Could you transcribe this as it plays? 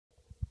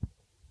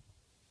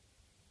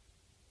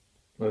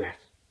Lucas.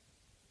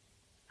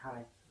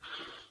 Hi.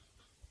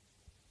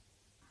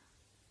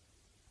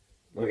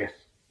 Lucas.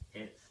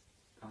 It's,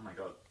 oh my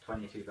god,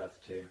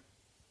 22:32.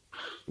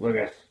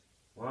 Lucas.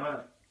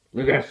 What?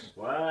 Lucas.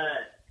 What?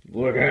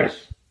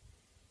 Lucas.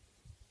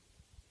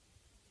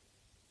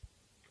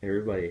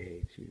 Everybody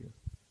hates you.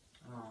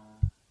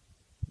 Oh.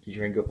 You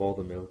drink up all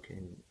the milk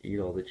and eat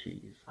all the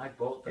cheese. I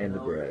bought the and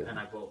milk, the bread. and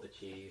I bought the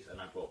cheese,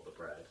 and I bought the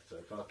bread, so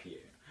fuck you.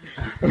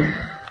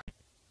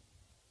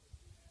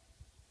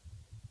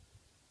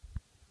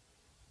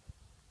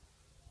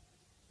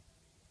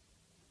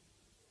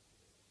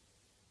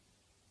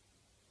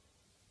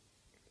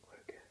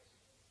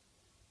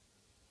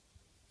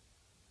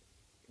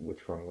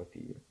 What's wrong with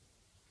you?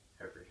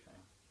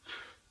 Everything.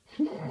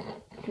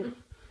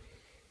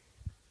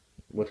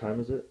 What time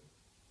is it?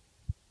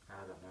 I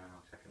don't know,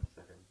 I'll check in a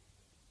second.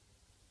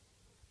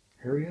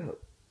 Hurry up.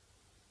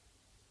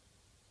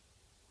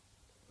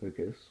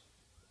 Lucas.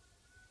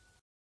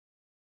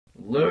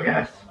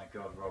 Lucas! Oh my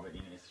god, Robert,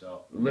 you need to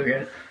stop.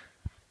 Lucas!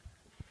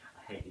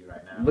 I hate you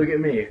right now. Look at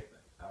me.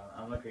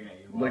 I'm looking at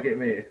you. Look at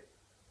me.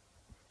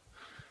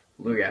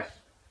 Lucas.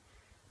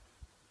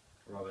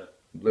 Robert.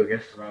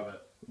 Lucas.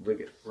 Robert.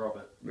 Lucas.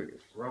 Robert.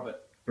 Lucas. Robert.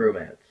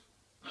 Bromance.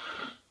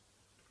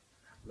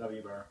 Love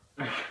you, bro.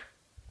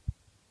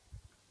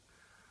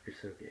 You're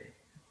so gay.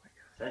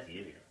 Says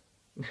you.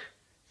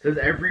 Says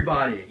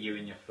everybody. You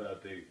in your fur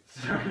boots.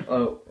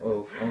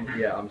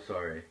 Yeah, I'm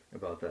sorry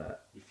about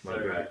that. You're My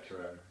so bad.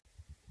 retro.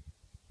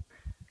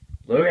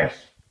 Lucas!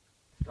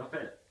 Stop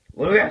it.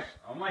 Lucas!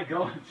 Oh my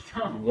god,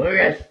 stop.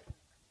 Lucas!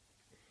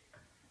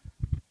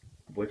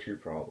 What's your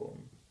problem?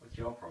 What's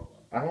your problem?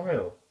 I don't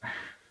know.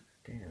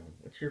 Damn,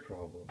 what's your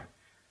problem?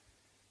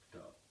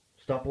 Stop.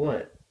 Stop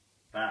what?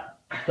 That.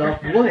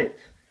 Stop what?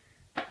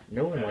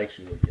 No one likes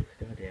you, Lucas.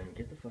 Goddamn,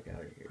 get the fuck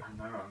out of here. I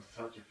know, I'm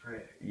such a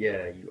prick.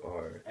 Yeah, you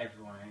are.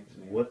 Everyone hates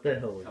me. What the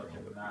hell is Such wrong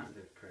a with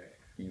massive prick.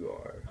 you? You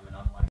are. I'm an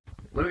unlike.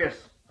 Lucas!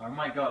 Oh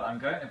my god, I'm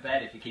going to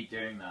bed if you keep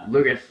doing that.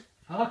 Lucas!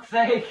 Fuck's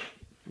sake!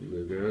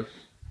 Lucas.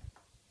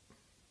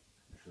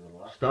 This is a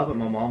lot. Stop it,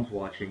 my mom's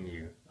watching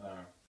you. Oh.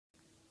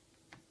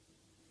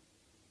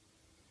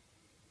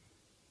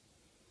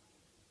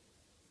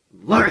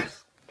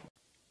 Lucas!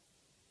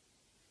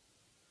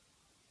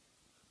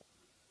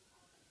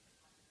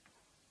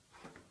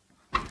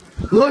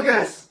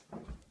 Lucas!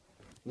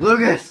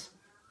 Lucas!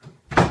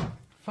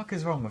 Fuck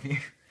is wrong with you?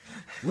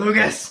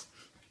 Lucas!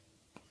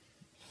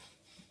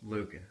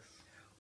 Lucas.